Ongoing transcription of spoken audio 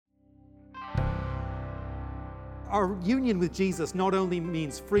Our union with Jesus not only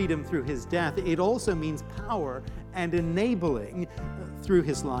means freedom through his death, it also means power and enabling through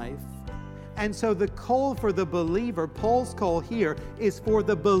his life. And so the call for the believer, Paul's call here, is for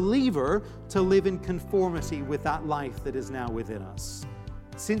the believer to live in conformity with that life that is now within us.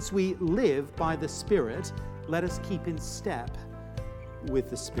 Since we live by the Spirit, let us keep in step with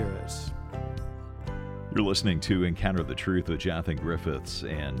the Spirit. You're listening to Encounter the Truth with Jonathan Griffiths,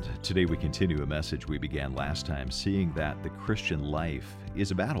 and today we continue a message we began last time, seeing that the Christian life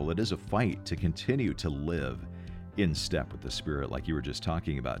is a battle. It is a fight to continue to live in step with the Spirit, like you were just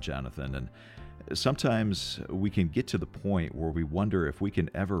talking about, Jonathan. And sometimes we can get to the point where we wonder if we can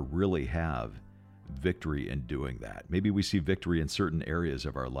ever really have victory in doing that. Maybe we see victory in certain areas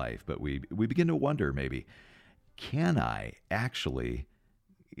of our life, but we begin to wonder maybe, can I actually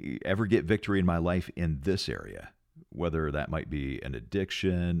ever get victory in my life in this area? Whether that might be an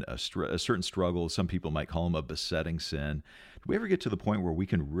addiction, a certain struggle, some people might call them a besetting sin. Do we ever get to the point where we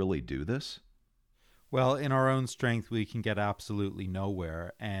can really do this? Well, in our own strength, we can get absolutely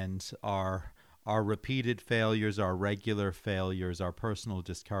nowhere, and our repeated failures, our regular failures, our personal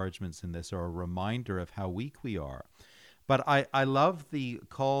discouragements in this are a reminder of how weak we are. But I love the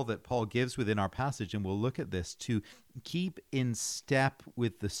call that Paul gives within our passage, and we'll look at this, to keep in step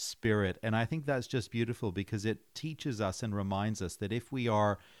with the Spirit. And I think that's just beautiful because it teaches us and reminds us that if we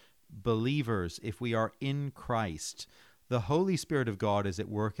are believers, if we are in Christ, the Holy Spirit of God is at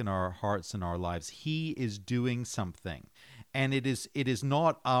work in our hearts and our lives. He is doing something. And it is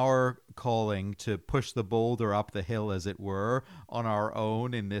not our calling to push the boulder up the hill, as it were, on our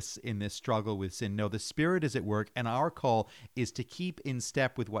own in this struggle with sin. No, the Spirit is at work, and our call is to keep in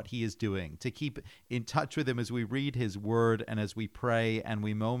step with what he is doing, to keep in touch with him as we read his word and as we pray and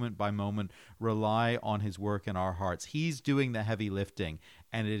we moment by moment rely on his work in our hearts. He's doing the heavy lifting,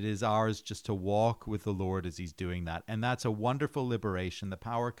 and it is ours just to walk with the Lord as he's doing that. And that's a wonderful liberation. The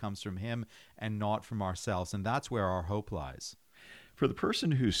power comes from him and not from ourselves, and that's where our hope lies. For the person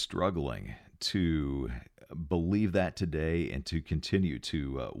who's struggling to believe that today and to continue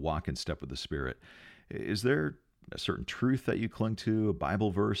to walk in step with the Spirit, is there a certain truth that you cling to, a Bible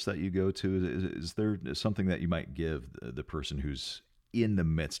verse that you go to? Is there something that you might give the person who's in the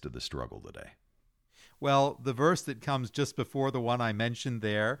midst of the struggle today? Well, the verse that comes just before the one I mentioned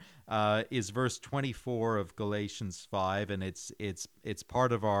there is verse 24 of Galatians 5, and it's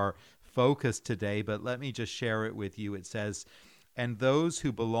part of our focus today, but let me just share it with you. It says, "And those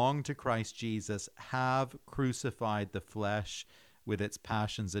who belong to Christ Jesus have crucified the flesh with its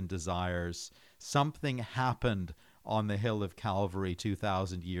passions and desires." Something happened on the hill of Calvary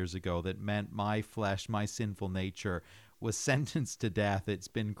 2,000 years ago that meant my flesh, my sinful nature, was sentenced to death. It's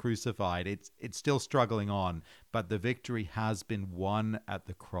been crucified. It's still struggling on, but the victory has been won at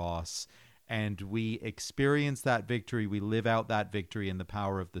the cross. And we experience that victory. We live out that victory in the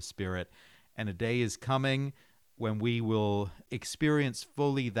power of the Spirit. And a day is coming when we will experience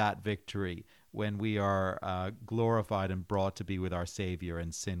fully that victory, when we are glorified and brought to be with our Savior,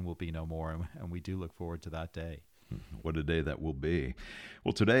 and sin will be no more. And we do look forward to that day. What a day that will be.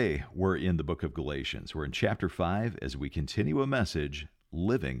 Well, today we're in the book of Galatians. We're in chapter 5 as we continue a message,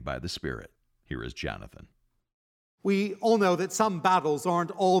 Living by the Spirit. Here is Jonathan. We all know that some battles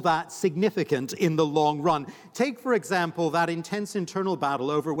aren't all that significant in the long run. Take, for example, that intense internal battle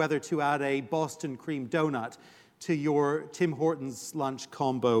over whether to add a Boston cream donut to your Tim Hortons lunch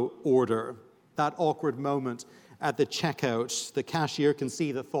combo order. That awkward moment at the checkout. The cashier can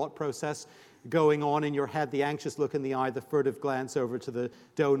see the thought process going on in your head, the anxious look in the eye, the furtive glance over to the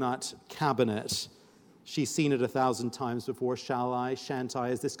donut cabinet. She's seen it 1,000 times before. Shall I? Shan't I?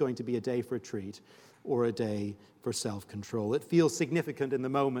 Is this going to be a day for a treat or a day for self-control? It feels significant in the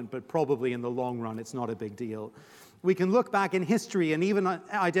moment, but probably in the long run, it's not a big deal. We can look back in history and even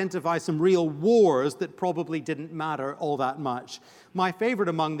identify some real wars that probably didn't matter all that much. My favorite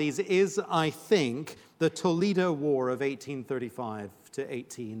among these is, I think, the Toledo War of 1835 to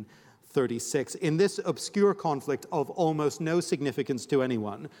 1836. In this obscure conflict of almost no significance to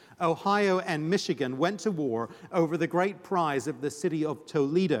anyone, Ohio and Michigan went to war over the great prize of the city of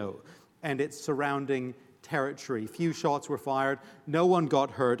Toledo and its surrounding territory. Few shots were fired, no one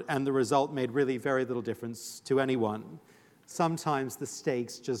got hurt, and the result made really very little difference to anyone. Sometimes the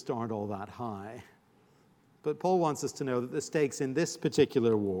stakes just aren't all that high. But Paul wants us to know that the stakes in this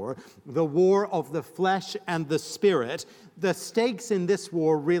particular war, the war of the flesh and the spirit, the stakes in this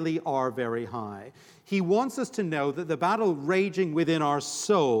war really are very high. He wants us to know that the battle raging within our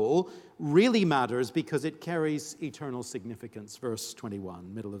soul really matters because it carries eternal significance. Verse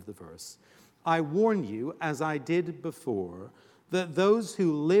 21, middle of the verse. "I warn you, as I did before, that those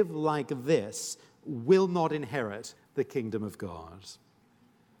who live like this will not inherit the kingdom of God.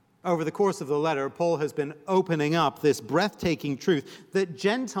 Over the course of the letter, Paul has been opening up this breathtaking truth that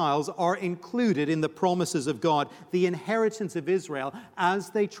Gentiles are included in the promises of God, the inheritance of Israel,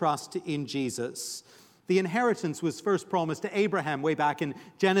 as they trust in Jesus. The inheritance was first promised to Abraham way back in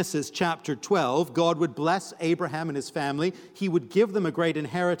Genesis chapter 12. God would bless Abraham and his family. He would give them a great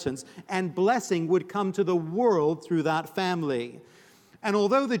inheritance, and blessing would come to the world through that family. And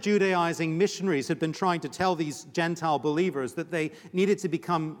although the Judaizing missionaries had been trying to tell these Gentile believers that they needed to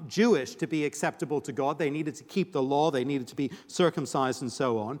become Jewish to be acceptable to God, they needed to keep the law, they needed to be circumcised and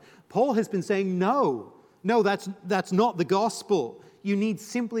so on, Paul has been saying, no, that's not the gospel. You need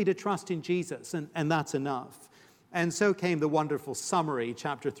simply to trust in Jesus, and that's enough. And so came the wonderful summary,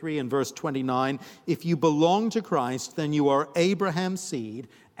 chapter 3 and verse 29. If you belong to Christ, then you are Abraham's seed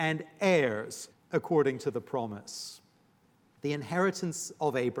and heirs according to the promise. The inheritance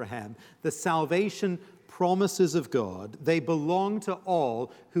of Abraham, the salvation promises of God, they belong to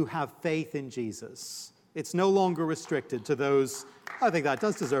all who have faith in Jesus. It's no longer restricted to those. I think that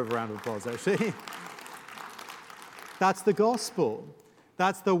does deserve a round of applause, actually. That's the gospel.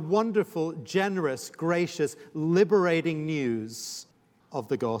 That's the wonderful, generous, gracious, liberating news of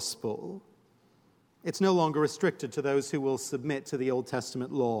the gospel. It's no longer restricted to those who will submit to the Old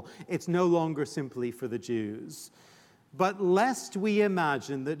Testament law. It's no longer simply for the Jews. But lest we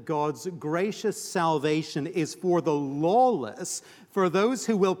imagine that God's gracious salvation is for the lawless, for those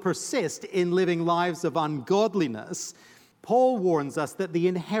who will persist in living lives of ungodliness, Paul warns us that the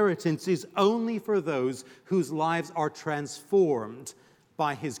inheritance is only for those whose lives are transformed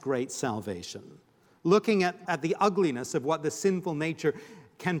by his great salvation. Looking at the ugliness of what the sinful nature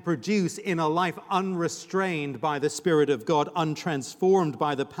can produce in a life unrestrained by the Spirit of God, untransformed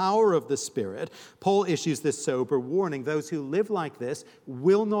by the power of the Spirit, Paul issues this sober warning. Those who live like this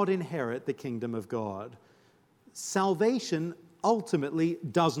will not inherit the kingdom of God. Salvation ultimately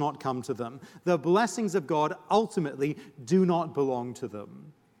does not come to them. The blessings of God ultimately do not belong to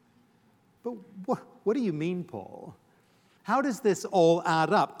them. But what do you mean, Paul? How does this all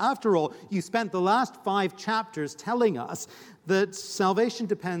add up? After all, you spent the last 5 chapters telling us that salvation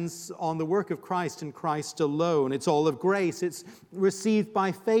depends on the work of Christ and Christ alone. It's all of grace. It's received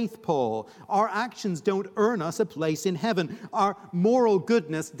by faith, Paul. Our actions don't earn us a place in heaven. Our moral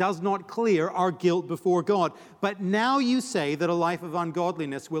goodness does not clear our guilt before God. But now you say that a life of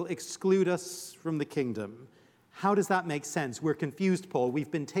ungodliness will exclude us from the kingdom. How does that make sense? We're confused, Paul.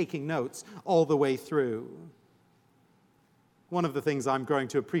 We've been taking notes all the way through. One of the things I'm growing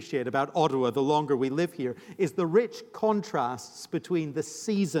to appreciate about Ottawa the longer we live here is the rich contrasts between the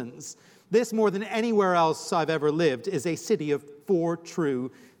seasons. This, more than anywhere else I've ever lived, is a city of 4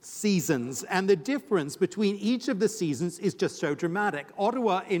 true seasons. And the difference between each of the seasons is just so dramatic.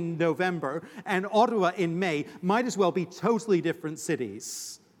 Ottawa in November and Ottawa in May might as well be totally different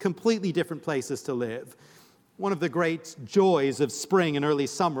cities, completely different places to live. One of the great joys of spring and early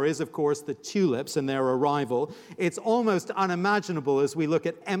summer is, of course, the tulips and their arrival. It's almost unimaginable as we look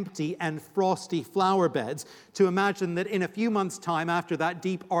at empty and frosty flower beds to imagine that in a few months' time after that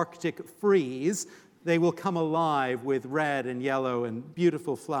deep Arctic freeze, they will come alive with red and yellow and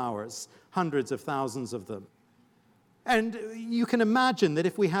beautiful flowers, hundreds of thousands of them. And you can imagine that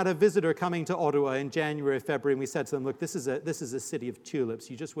if we had a visitor coming to Ottawa in January or February and we said to them, look, this is a city of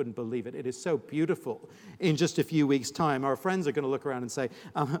tulips, you just wouldn't believe it. It is so beautiful. In just a few weeks' time, our friends are going to look around and say,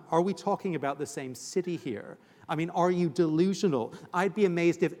 are we talking about the same city here? I mean, are you delusional? I'd be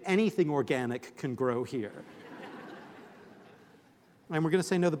amazed if anything organic can grow here. And we're going to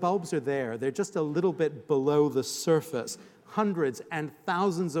say, no, the bulbs are there. They're just a little bit below the surface. Hundreds and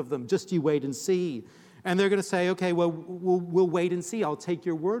thousands of them. Just you wait and see. And they're going to say, okay, well, we'll wait and see. I'll take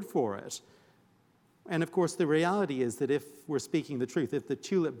your word for it. And of course, the reality is that if we're speaking the truth, if the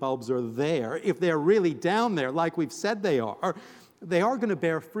tulip bulbs are there, if they're really down there like we've said they are going to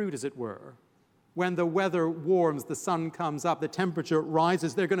bear fruit, as it were. When the weather warms, the sun comes up, the temperature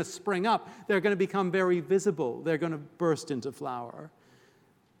rises, they're going to spring up. They're going to become very visible. They're going to burst into flower.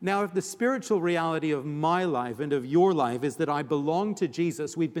 Now, if the spiritual reality of my life and of your life is that I belong to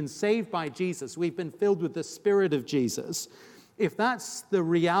Jesus, we've been saved by Jesus, we've been filled with the Spirit of Jesus, if that's the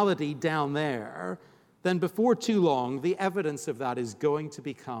reality down there, then before too long, the evidence of that is going to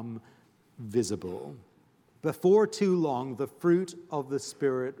become visible. Before too long, the fruit of the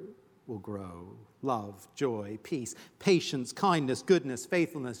Spirit will grow. Love, joy, peace, patience, kindness, goodness,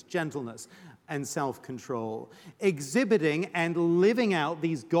 faithfulness, gentleness, and self-control, exhibiting and living out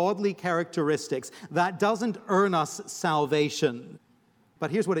these godly characteristics that doesn't earn us salvation.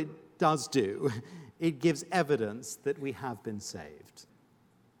 But here's what it does do. It gives evidence that we have been saved.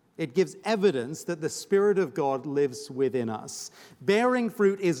 It gives evidence that the Spirit of God lives within us. Bearing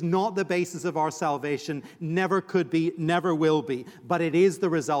fruit is not the basis of our salvation, never could be, never will be, but it is the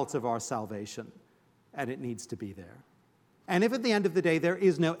result of our salvation, and it needs to be there. And if at the end of the day there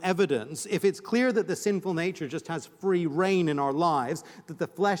is no evidence, if it's clear that the sinful nature just has free reign in our lives, that the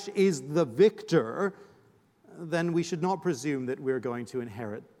flesh is the victor, then we should not presume that we're going to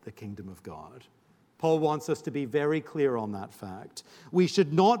inherit the kingdom of God. Paul wants us to be very clear on that fact. We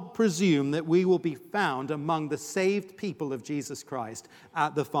should not presume that we will be found among the saved people of Jesus Christ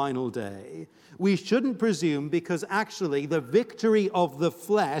at the final day. We shouldn't presume because actually the victory of the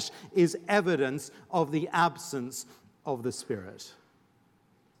flesh is evidence of the absence of the Spirit.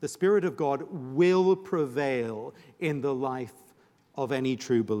 The Spirit of God will prevail in the life of any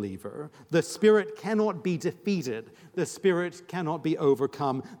true believer. The Spirit cannot be defeated. The Spirit cannot be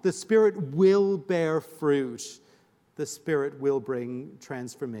overcome. The Spirit will bear fruit. The Spirit will bring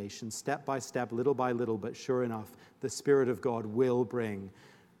transformation, step by step, little by little, but sure enough, the Spirit of God will bring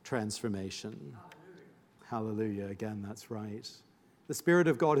transformation. Hallelujah. Again, that's right. The Spirit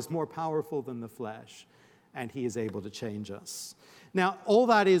of God is more powerful than the flesh, and He is able to change us. Now, all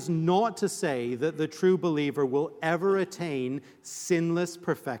that is not to say that the true believer will ever attain sinless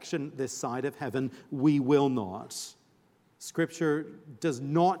perfection this side of heaven. We will not. Scripture does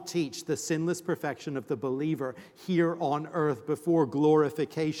not teach the sinless perfection of the believer here on earth before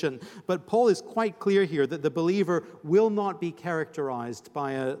glorification. But Paul is quite clear here that the believer will not be characterized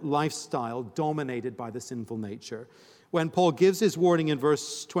by a lifestyle dominated by the sinful nature. When Paul gives his warning in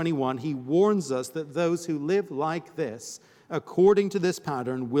verse 21, he warns us that those who live like this, according to this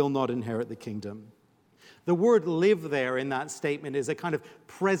pattern, will not inherit the kingdom. The word live there in that statement is a kind of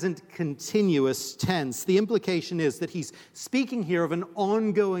present continuous tense. The implication is that he's speaking here of an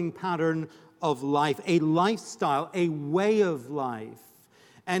ongoing pattern of life, a lifestyle, a way of life.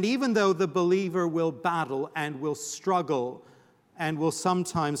 And even though the believer will battle and will struggle and will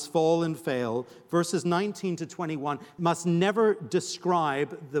sometimes fall and fail, verses 19 to 21 must never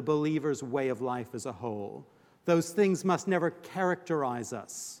describe the believer's way of life as a whole. Those things must never characterize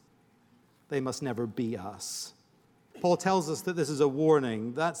us. They must never be us. Paul tells us that this is a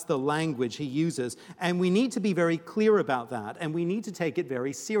warning. That's the language he uses. And we need to be very clear about that. And we need to take it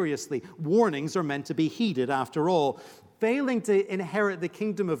very seriously. Warnings are meant to be heeded after all. Failing to inherit the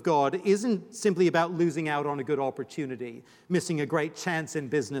kingdom of God isn't simply about losing out on a good opportunity, missing a great chance in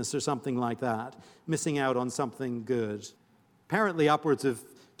business or something like that, missing out on something good. Apparently, upwards of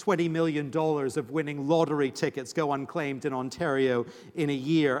 $20 million of winning lottery tickets go unclaimed in Ontario in a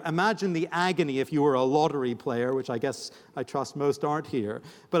year. Imagine the agony if you were a lottery player, which I trust most aren't here.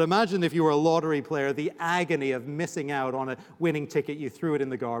 But imagine if you were a lottery player, the agony of missing out on a winning ticket. You threw it in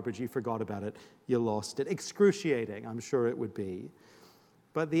the garbage, you forgot about it, you lost it. Excruciating, I'm sure it would be.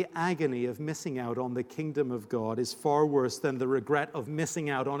 But the agony of missing out on the kingdom of God is far worse than the regret of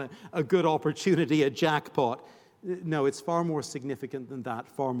missing out on a good opportunity, a jackpot. No, it's far more significant than that,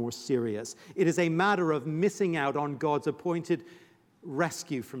 far more serious. It is a matter of missing out on God's appointed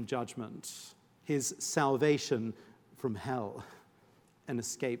rescue from judgment, His salvation from hell, and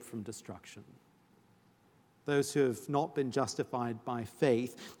escape from destruction. Those who have not been justified by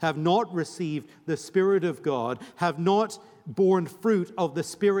faith, have not received the Spirit of God, have not borne fruit of the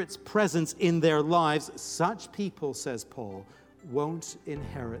Spirit's presence in their lives, such people, says Paul, won't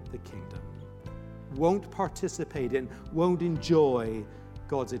inherit the kingdom, won't participate in, won't enjoy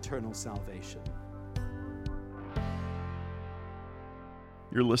God's eternal salvation.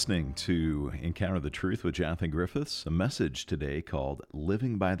 You're listening to Encounter the Truth with Jonathan Griffiths, a message today called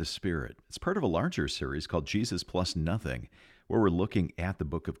Living by the Spirit. It's part of a larger series called Jesus Plus Nothing, where we're looking at the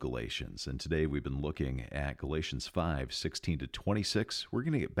book of Galatians. And today we've been looking at Galatians 5, 16 to 26. We're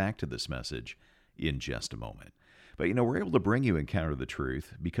going to get back to this message in just a moment. But we're able to bring you Encounter the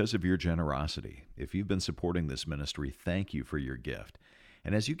Truth because of your generosity. If you've been supporting this ministry, thank you for your gift.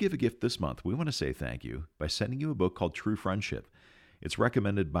 And as you give a gift this month, we want to say thank you by sending you a book called True Friendship. It's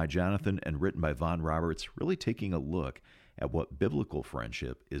recommended by Jonathan and written by Vaughn Roberts, really taking a look at what biblical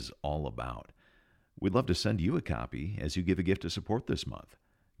friendship is all about. We'd love to send you a copy as you give a gift to support this month.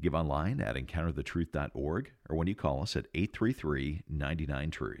 Give online at encounterthetruth.org or when you call us at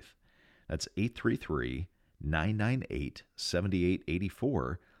 833-99-TRUTH. That's 833-998-7884.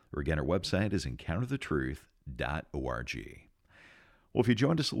 Or again, our website is encounterthetruth.org. Well, if you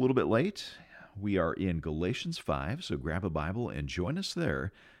joined us a little bit late, we are in Galatians 5, so grab a Bible and join us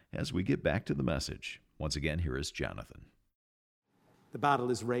there as we get back to the message. Once again, here is Jonathan. The battle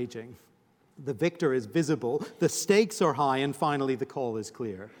is raging. The victor is visible. The stakes are high, and finally the call is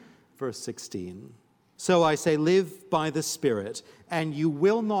clear. Verse 16. So I say, live by the Spirit, and you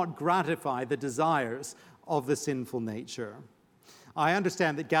will not gratify the desires of the sinful nature. I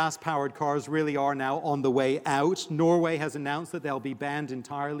understand that gas-powered cars really are now on the way out. Norway has announced that they'll be banned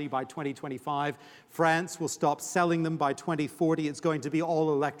entirely by 2025. France will stop selling them by 2040. It's going to be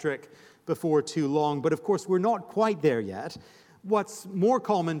all electric before too long. But of course, we're not quite there yet. What's more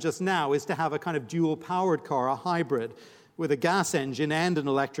common just now is to have a kind of dual-powered car, a hybrid, with a gas engine and an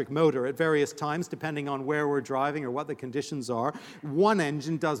electric motor at various times, depending on where we're driving or what the conditions are. One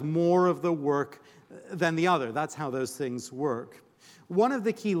engine does more of the work than the other. That's how those things work. One of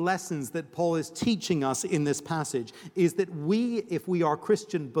the key lessons that Paul is teaching us in this passage is that if we are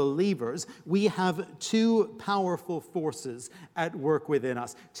Christian believers, we have two powerful forces at work within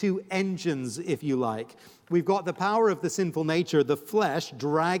us, two engines, if you like. We've got the power of the sinful nature, the flesh,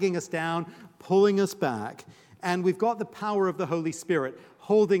 dragging us down, pulling us back. And we've got the power of the Holy Spirit,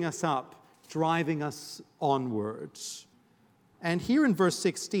 holding us up, driving us onwards. And here in verse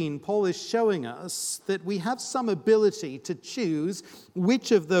 16, Paul is showing us that we have some ability to choose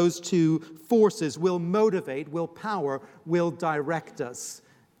which of those two forces will motivate, will power, will direct us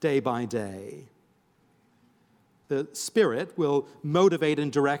day by day. The Spirit will motivate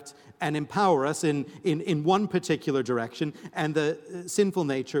and direct and empower us in one particular direction, and the sinful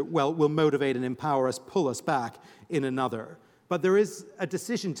nature, will motivate and empower us, pull us back in another. But there is a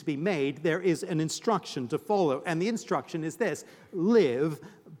decision to be made. There is an instruction to follow. And the instruction is this: live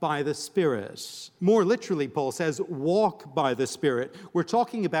by the Spirit. More literally, Paul says, walk by the Spirit. We're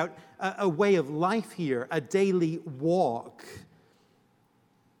talking about a way of life here, a daily walk.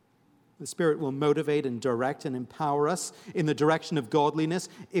 The Spirit will motivate and direct and empower us in the direction of godliness.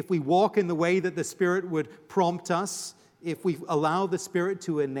 If we walk in the way that the Spirit would prompt us, if we allow the Spirit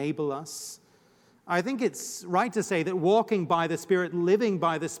to enable us, I think it's right to say that walking by the Spirit, living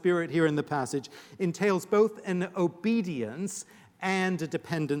by the Spirit here in the passage, entails both an obedience and a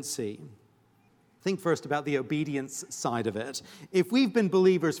dependency. Think first about the obedience side of it. If we've been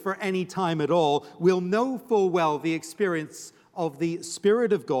believers for any time at all, we'll know full well the experience of the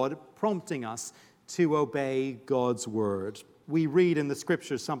Spirit of God prompting us to obey God's word. We read in the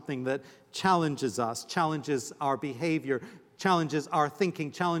Scriptures something that challenges us, challenges our behavior, challenges our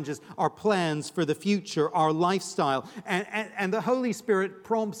thinking, challenges our plans for the future, our lifestyle. And the Holy Spirit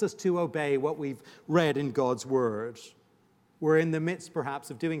prompts us to obey what we've read in God's word. We're in the midst, perhaps,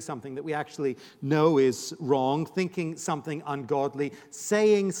 of doing something that we actually know is wrong, thinking something ungodly,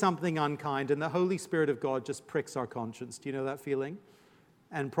 saying something unkind, and the Holy Spirit of God just pricks our conscience. Do you know that feeling?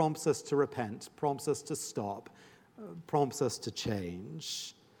 And prompts us to repent, prompts us to stop, prompts us to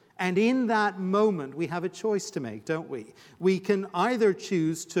change. And in that moment, we have a choice to make, don't we? We can either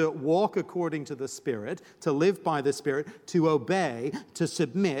choose to walk according to the Spirit, to live by the Spirit, to obey, to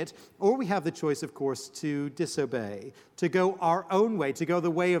submit, or we have the choice, of course, to disobey, to go our own way, to go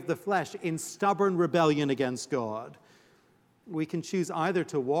the way of the flesh in stubborn rebellion against God. We can choose either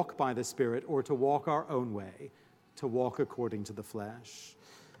to walk by the Spirit or to walk our own way, to walk according to the flesh.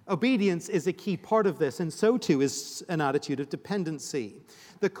 Obedience is a key part of this, and so too is an attitude of dependency.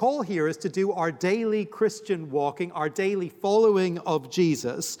 The call here is to do our daily Christian walking, our daily following of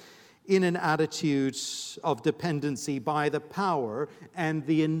Jesus in an attitude of dependency by the power and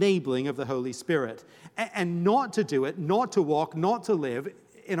the enabling of the Holy Spirit. And not to do it, not to walk, not to live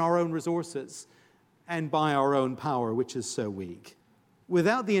in our own resources and by our own power, which is so weak.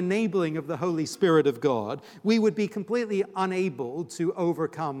 Without the enabling of the Holy Spirit of God, we would be completely unable to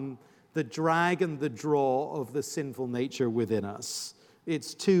overcome the drag and the draw of the sinful nature within us.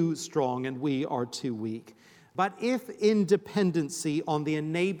 It's too strong and we are too weak. But if in dependency on the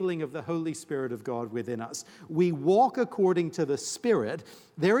enabling of the Holy Spirit of God within us, we walk according to the Spirit,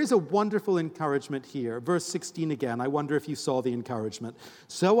 there is a wonderful encouragement here. Verse 16 again, I wonder if you saw the encouragement.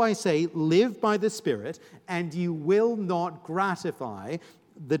 So I say, live by the Spirit, and you will not gratify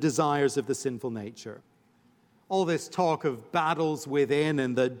the desires of the sinful nature. All this talk of battles within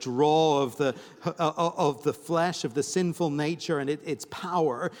and the draw of the flesh, of the sinful nature and its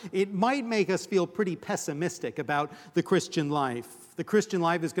power, it might make us feel pretty pessimistic about the Christian life. The Christian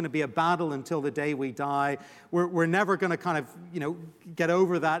life is going to be a battle until the day we die. We're never going to kind of, get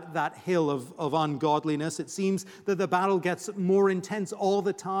over that hill of ungodliness. It seems that the battle gets more intense all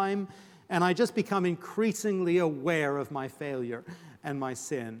the time, and I just become increasingly aware of my failure and my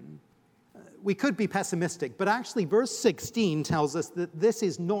sin. We could be pessimistic, but actually verse 16 tells us that this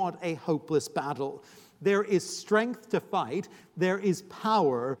is not a hopeless battle. There is strength to fight. There is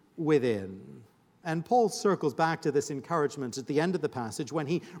power within. And Paul circles back to this encouragement at the end of the passage when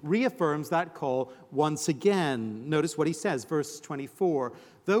he reaffirms that call once again. Notice what he says, verse 24.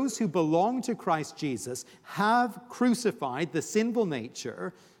 those who belong to Christ Jesus have crucified the sinful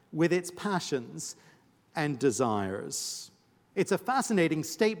nature with its passions and desires. It's a fascinating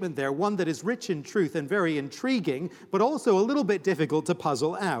statement there, one that is rich in truth and very intriguing, but also a little bit difficult to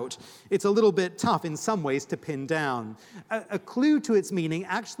puzzle out. It's a little bit tough in some ways to pin down. A clue to its meaning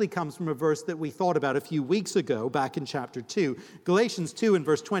actually comes from a verse that we thought about a few weeks ago, back in chapter 2. Galatians 2 and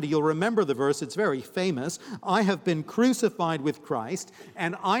verse 20, you'll remember the verse, it's very famous. I have been crucified with Christ,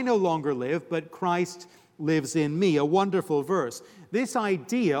 and I no longer live, but Christ lives in me. A wonderful verse. This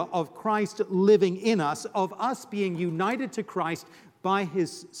idea of Christ living in us, of us being united to Christ by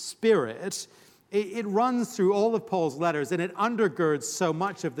his Spirit, it runs through all of Paul's letters, and it undergirds so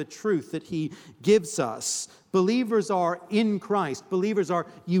much of the truth that he gives us. Believers are in Christ. Believers are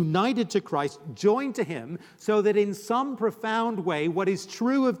united to Christ, joined to him, so that in some profound way, what is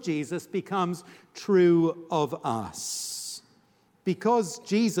true of Jesus becomes true of us. Because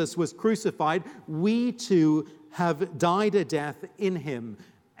Jesus was crucified, we too have died a death in him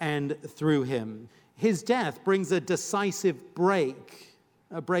and through him. His death brings a decisive break,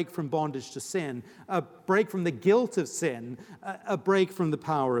 a break from bondage to sin, a break from the guilt of sin, a break from the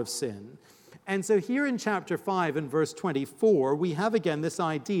power of sin. And so here in chapter 5 and verse 24, we have again this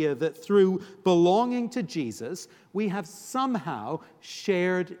idea that through belonging to Jesus, we have somehow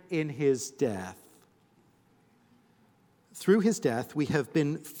shared in his death. Through his death, we have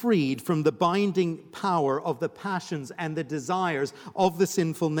been freed from the binding power of the passions and the desires of the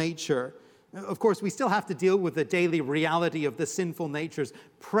sinful nature. Of course, we still have to deal with the daily reality of the sinful nature's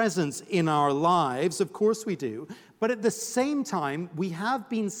presence in our lives. Of course we do. But at the same time, we have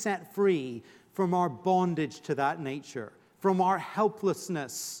been set free from our bondage to that nature, from our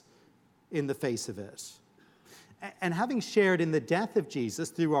helplessness in the face of it. And having shared in the death of Jesus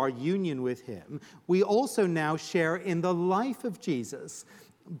through our union with him, we also now share in the life of Jesus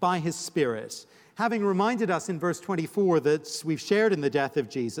by his Spirit. Having reminded us in verse 24 that we've shared in the death of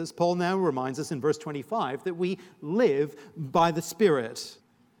Jesus, Paul now reminds us in verse 25 that we live by the Spirit.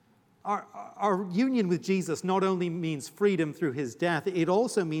 Our union with Jesus not only means freedom through his death, it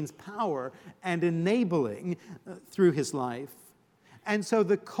also means power and enabling through his life. And so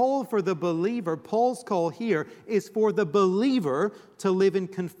the call for the believer, Paul's call here, is for the believer to live in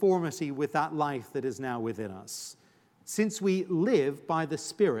conformity with that life that is now within us. Since we live by the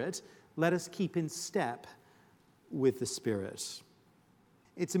Spirit, let us keep in step with the Spirit.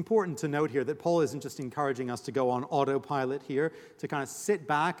 It's important to note here that Paul isn't just encouraging us to go on autopilot here, to kind of sit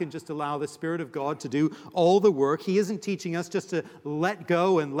back and just allow the Spirit of God to do all the work. He isn't teaching us just to let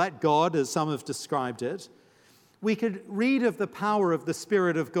go and let God, as some have described it. We could read of the power of the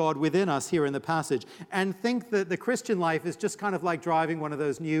Spirit of God within us here in the passage and think that the Christian life is just kind of like driving one of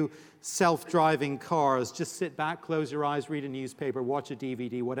those new self-driving cars. Just sit back, close your eyes, read a newspaper, watch a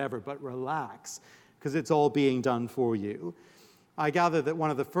DVD, whatever, but relax, because it's all being done for you. I gather that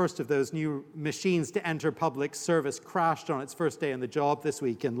one of the first of those new machines to enter public service crashed on its first day on the job this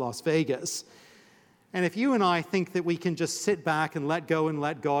week in Las Vegas. And if you and I think that we can just sit back and let go and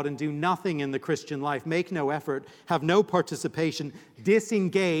let God and do nothing in the Christian life, make no effort, have no participation,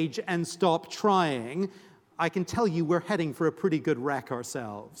 disengage and stop trying, I can tell you we're heading for a pretty good wreck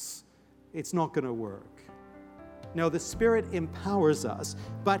ourselves. It's not going to work. No, the Spirit empowers us,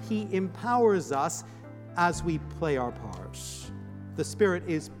 but he empowers us as we play our part. The Spirit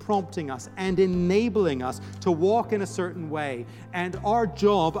is prompting us and enabling us to walk in a certain way. And our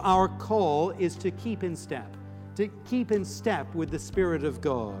job, our call, is to keep in step with the Spirit of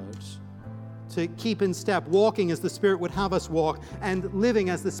God. To keep in step, walking as the Spirit would have us walk, and living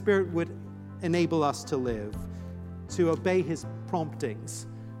as the Spirit would enable us to live. To obey his promptings,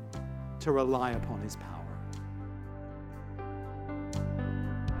 to rely upon his power.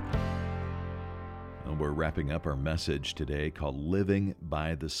 We're wrapping up our message today called Living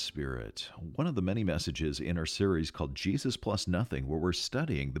by the Spirit. One of the many messages in our series called Jesus Plus Nothing, where we're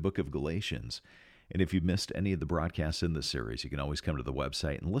studying the book of Galatians. And if you've missed any of the broadcasts in this series, you can always come to the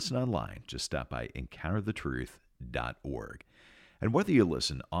website and listen online. Just stop by encounterthetruth.org. And whether you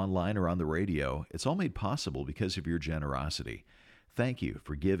listen online or on the radio, it's all made possible because of your generosity. Thank you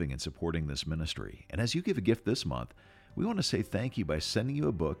for giving and supporting this ministry. And as you give a gift this month, we want to say thank you by sending you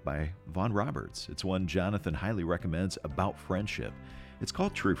a book by Vaughn Roberts. It's one Jonathan highly recommends about friendship. It's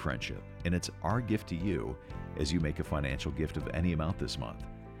called True Friendship, and it's our gift to you as you make a financial gift of any amount this month.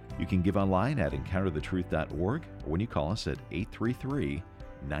 You can give online at encounterthetruth.org or when you call us at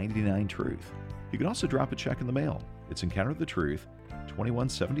 833-99-TRUTH. You can also drop a check in the mail. It's Encounter the Truth,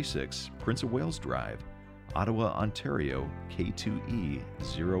 2176 Prince of Wales Drive, Ottawa, Ontario, K2E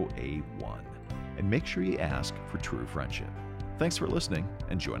 0A1. And make sure you ask for True Friendship. Thanks for listening,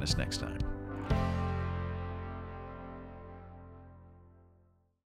 and join us next time.